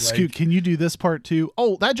happened. Scoot, can you do this part too?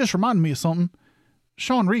 Oh, that just reminded me of something.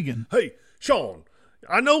 Sean Regan. Hey, Sean,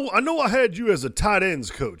 I know I had you as a tight ends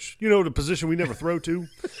coach. You know, the position we never throw to.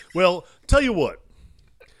 Well, tell you what.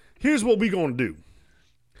 Here's what we're going to do.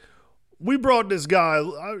 We brought this guy, I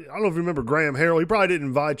don't know if you remember Graham Harrell. He probably didn't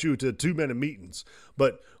invite you to 2-minute meetings.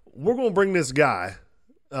 But we're going to bring this guy.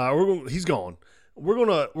 He's gone. We're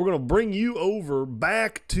gonna bring you over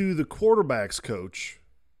back to the quarterbacks coach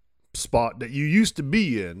spot that you used to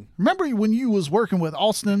be in. Remember when you was working with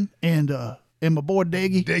Austin and my boy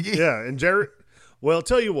Daggy? Yeah, and Jarrett. Well,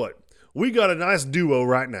 tell you what, we got a nice duo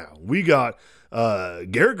right now. We got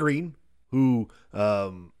Garrett Green, who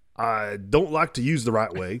I don't like to use the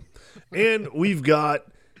right way, and we've got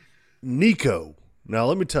Nico. Now,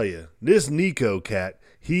 let me tell you, this Nico cat,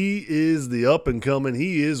 he is the up and coming.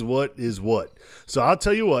 He is what is what. So I'll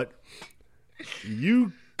tell you what,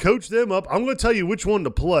 you coach them up. I'm going to tell you which one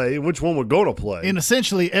to play and which one we're going to play. And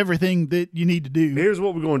essentially everything that you need to do. Here's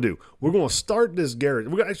what we're going to do. We're going to start this Garrett.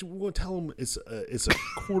 We're going to tell him it's a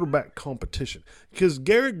quarterback competition because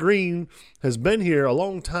Garrett Green has been here a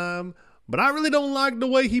long time, but I really don't like the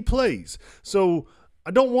way he plays. So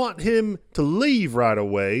I don't want him to leave right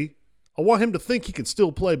away. I want him to think he can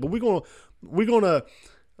still play, but we're going to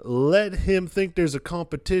let him think there's a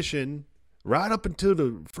competition right up until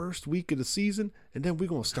the first week of the season, and then we're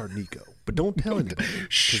going to start Nico. But don't tell anybody.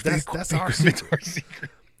 That's our secret.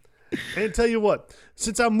 And tell you what,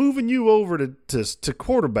 since I'm moving you over to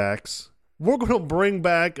quarterbacks, we're going to bring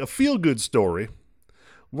back a feel-good story.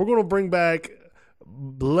 We're going to bring back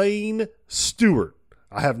Blaine Stewart.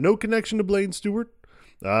 I have no connection to Blaine Stewart.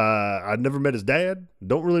 I never met his dad.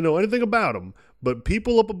 Don't really know anything about him. But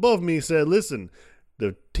people up above me said, listen,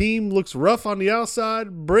 the team looks rough on the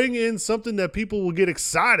outside. Bring in something that people will get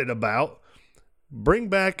excited about. Bring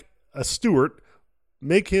back a Stewart.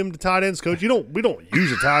 Make him the tight ends coach. We don't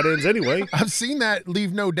use the tight ends anyway. I've seen that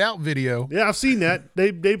Leave No Doubt video. Yeah, I've seen that.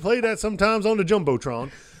 They play that sometimes on the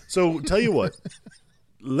Jumbotron. So tell you what,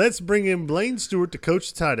 let's bring in Blaine Stewart to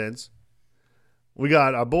coach the tight ends. We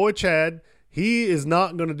got our boy Chad. He is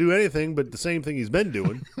not going to do anything but the same thing he's been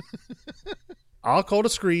doing. I'll call the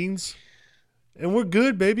screens, and we're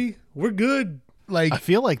good, baby. We're good. I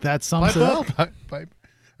feel like that sums it up.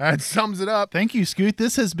 That sums it up. Thank you, Scoot.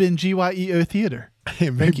 This has been GYEO Theater.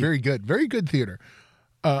 Very good. Very good theater.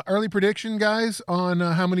 Early prediction, guys, on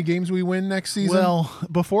how many games we win next season? Well,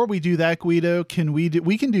 before we do that, Guido,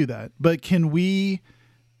 we can do that, but can we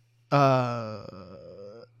over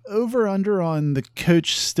under on the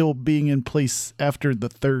coach still being in place after the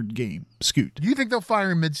third game? Scoot. Do you think they'll fire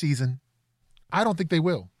him mid-season? I don't think they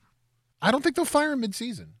will. I don't think they'll fire him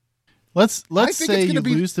mid-season. Let's say you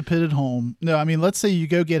lose to Pitt at home. No, I mean, let's say you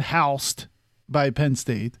go get housed by Penn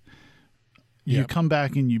State. You come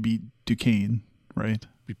back and you beat Duquesne, right?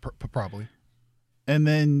 Probably. And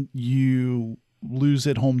then you lose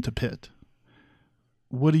at home to Pitt.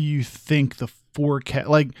 what do you think the forecast,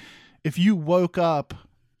 like if you woke up,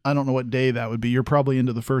 I don't know what day that would be. You're probably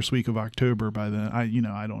into the first week of October by then.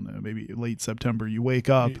 I don't know, maybe late September. You wake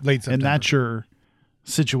up Late September. and that's your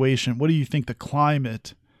situation. What do you think the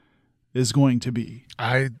climate is going to be?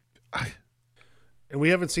 And we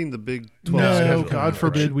haven't seen the Big 12 No, schedule. God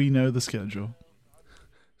forbid we know the schedule.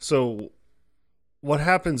 So what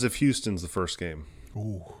happens if Houston's the first game?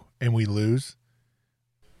 Ooh, and we lose.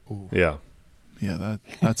 Yeah. Yeah,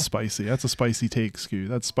 that's spicy. That's a spicy take, Scoot.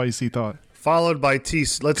 That's spicy thought. Followed by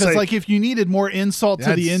let's Because say, like if you needed more insult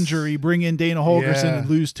to the That's- injury, bring in Dana Holgerson Yeah. and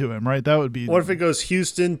lose to him, right? That would be. what if it goes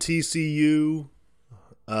Houston, TCU,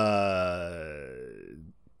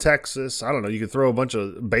 Texas? I don't know. You could throw a bunch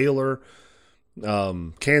of Baylor,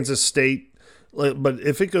 Kansas State. But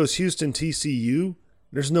if it goes Houston, TCU,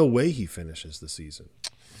 there's no way he finishes the season.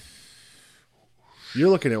 You're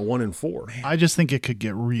looking at 1-4. I just think it could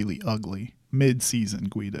get really ugly mid-season,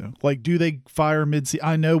 Guido. Like, do they fire mid-season?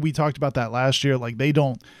 I know we talked about that last year. Like, they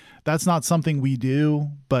don't. That's not something we do.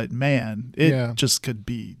 But man, it just could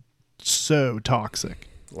be so toxic.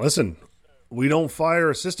 Listen, we don't fire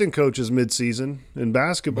assistant coaches mid-season in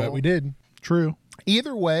basketball. But we did. True.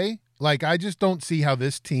 Either way, like I just don't see how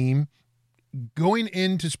this team going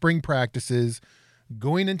into spring practices,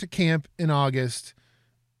 going into camp in August,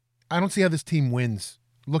 I don't see how this team wins.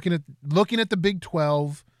 Looking at the Big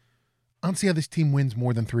 12, I don't see how this team wins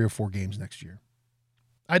more than 3 or 4 games next year.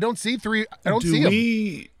 I don't see 3. I don't see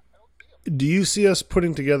them. Do you see us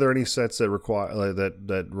putting together any sets that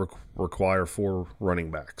require 4 running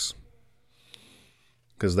backs?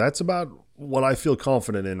 Because that's about what I feel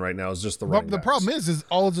confident in right now is just the running The backs. problem is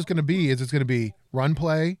all it's going to be is it's going to be run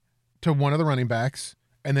play to one of the running backs,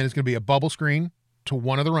 and then it's going to be a bubble screen to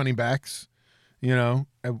one of the running backs. You know,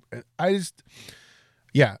 I think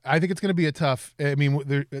it's going to be a tough. I mean,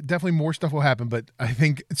 there definitely more stuff will happen, but I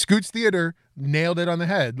think Scoot's Theater nailed it on the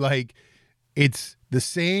head. Like, it's the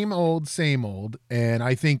same old, and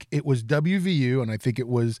I think it was WVU, and I think it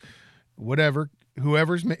was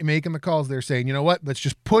whoever's making the calls. They're saying, you know what? Let's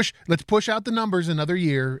push out the numbers another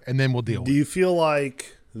year, and then we'll deal. Do you feel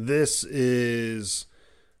like this is?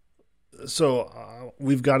 So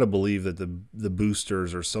we've got to believe that the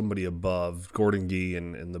boosters or somebody above Gordon Gee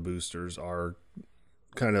and the boosters are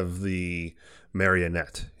kind of the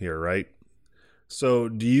marionette here, right? So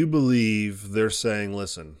do you believe they're saying,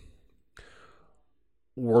 listen,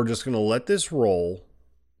 we're just going to let this roll.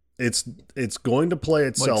 It's going to play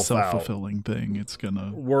itself like out. self-fulfilling thing. It's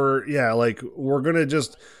gonna.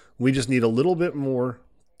 We just need a little bit more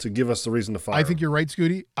to give us the reason to fire. I think you're right,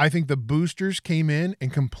 Scooty. I think the boosters came in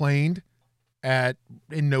and complained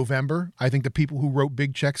in November. I think the people who wrote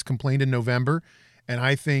big checks complained in November, and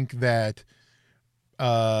I think that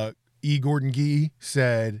E. Gordon Gee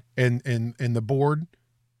said, and the board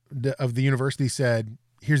of the university said,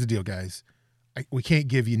 "Here's the deal, guys. We can't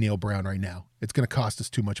give you Neil Brown right now. It's going to cost us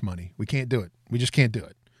too much money. We can't do it. We just can't do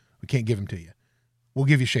it. We can't give him to you. We'll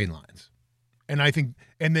give you Shane Lyons." And I think,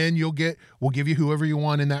 and then we'll give you whoever you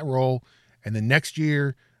want in that role. And then next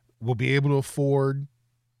year we'll be able to afford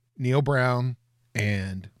Neil Brown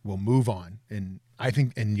and we'll move on. And I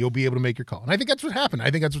think, and you'll be able to make your call. And I think that's what happened.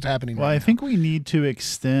 I think that's what's happening. Well, right I now. think we need to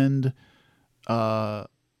extend a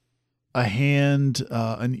hand,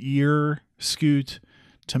 an ear, Scoot,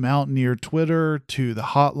 to Mountaineer Twitter, to the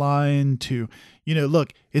hotline, to,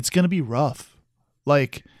 look, it's going to be rough.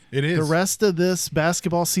 Like, it is. the rest of this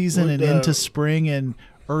basketball season and into spring and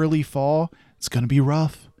early fall, it's going to be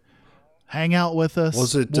rough. Hang out with us.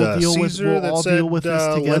 Was it we'll Caesar that all said, deal with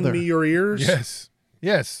this together. "Lend me your ears"?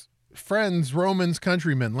 Yes. Friends, Romans,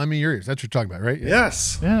 countrymen, lend me your ears. That's what you're talking about, right?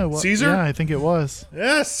 Yes. Yeah, well, Caesar. Yeah, I think it was.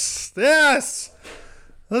 Yes.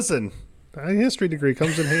 Listen, a history degree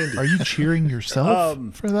comes in handy. Are you cheering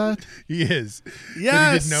yourself for that? He is. Yes.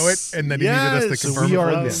 That he didn't know it, and then he needed us to Yes. confirm We it. are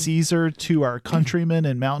for the him. Caesar to our countrymen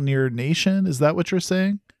and Mountaineer Nation. Is that what you're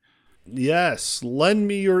saying? Yes. Lend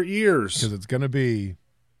me your ears. Because it's going to be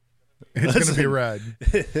red.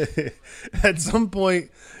 At some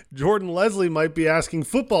point, Jordan Leslie might be asking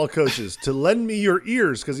football coaches to lend me your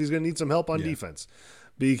ears because he's going to need some help on defense.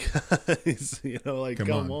 Because,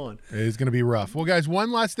 come on. It's going to be rough. Well, guys,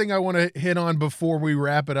 one last thing I want to hit on before we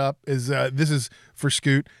wrap it up is this is for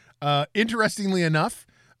Scoot. Interestingly enough,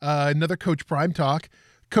 another Coach Prime talk.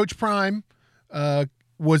 Coach Prime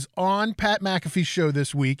was on Pat McAfee's show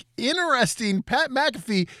this week. Interesting. Pat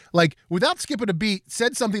McAfee, without skipping a beat,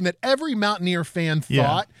 said something that every Mountaineer fan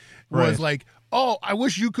thought was like, "Oh, I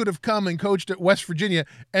wish you could have come and coached at West Virginia."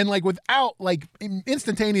 And without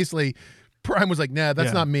instantaneously, Prime was like, "Nah,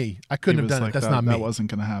 that's not me. I couldn't have done it. That's not me." That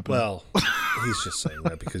wasn't going to happen. Well, he's just saying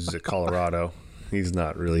that because he's at Colorado. He's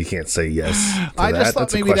not really. He can't say yes to I that. just thought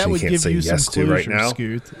That's a maybe that question would he can't give say you some yes to closure, right now.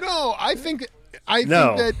 Scoot. No, I think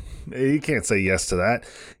No, that he can't say yes to that.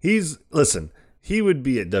 Listen, he would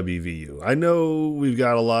be at WVU. I know we've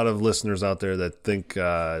got a lot of listeners out there that think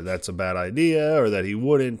that's a bad idea or that he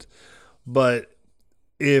wouldn't. But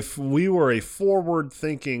if we were a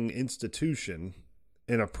forward-thinking institution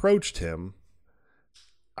and approached him,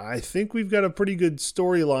 I think we've got a pretty good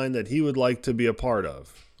storyline that he would like to be a part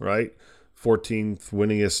of, right? 14th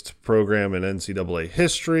winningest program in NCAA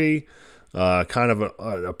history, kind of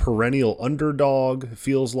a perennial underdog, it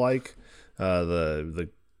feels like.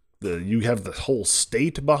 You have the whole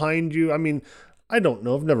state behind you. I mean, I don't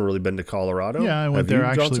know. I've never really been to Colorado. Yeah, I went Have there you,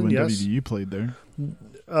 actually Johnson? when Yes. WVU played there.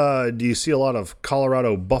 Do you see a lot of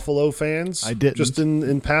Colorado Buffalo fans? I didn't. Just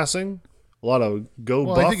in passing. A lot of go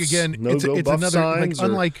well, Buffs, I think again, no it's go Buff another signs.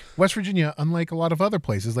 unlike West Virginia, unlike a lot of other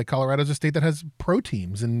places, like Colorado's a state that has pro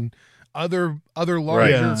teams and other larger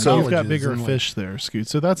Yeah, so you've got colleges bigger and, like, fish there, Scoot.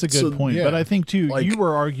 So that's a good So, point. yeah, But I think too, like- you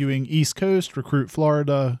were arguing East Coast recruit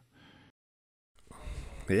Florida.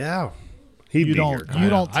 Yeah, he'd You be don't. here. You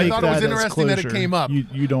don't I take thought it was that as interesting that it closure. came up.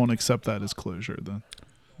 You don't accept that as closure then.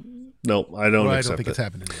 No, I don't well, I accept don't think it. it's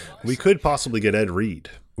happening. Otherwise. We could possibly get Ed Reed.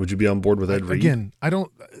 Would you be on board with Ed Reed? Again, I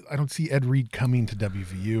don't see Ed Reed coming to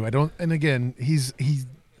WVU. I don't, and again, he's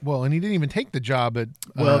well, and he didn't even take the job at.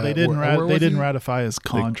 Well, they didn't. where They was didn't he? ratify his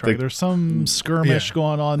contract. they- There's some skirmish Yeah.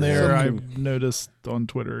 going on there. Some- I've noticed on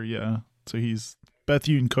Twitter. Yeah. So he's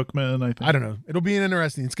Bethune Cookman. I think. I don't know. It'll be an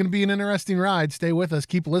interesting. It's going to be an interesting ride. Stay with us.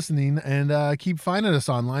 Keep listening and keep finding us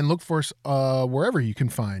online. Look for us wherever you can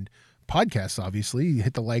find podcasts. Obviously,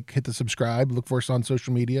 hit the like, hit the subscribe. Look for us on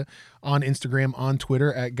social media, on Instagram, on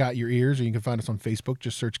Twitter at Got Your Ears, or you can find us on Facebook.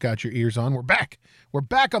 Just search Got Your Ears On. We're back. We're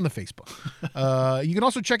back on the Facebook. You can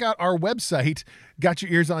also check out our website,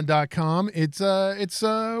 GotYourEarsOn.com. It's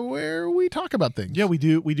where we talk about things. Yeah, we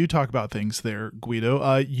do talk about things there,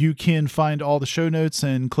 Guido. You can find all the show notes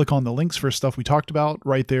and click on the links for stuff we talked about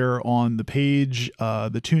right there on the page.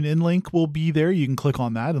 The TuneIn link will be there. You can click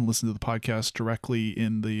on that and listen to the podcast directly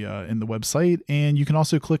in the website, and you can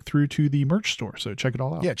also click through to the merch store. So check it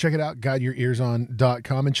all out. Yeah, check it out,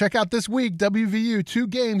 GotYourEarsOn.com. And check out this week, WVU, 2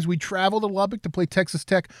 games. We travel to Lubbock to play Texas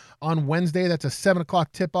Tech on Wednesday. That's a 7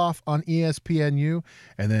 o'clock tip-off on ESPNU.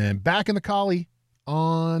 And then back in the Collie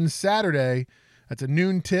on Saturday. That's a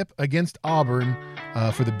noon tip against Auburn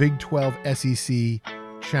for the Big 12 SEC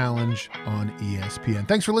Challenge on ESPN.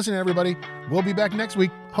 Thanks for listening, everybody. We'll be back next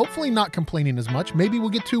week. Hopefully not complaining as much. Maybe we'll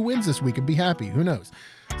get 2 wins this week and be happy. Who knows?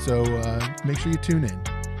 So make sure you tune in.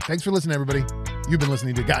 Thanks for listening, everybody. You've been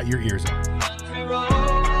listening to Got Your Ears On.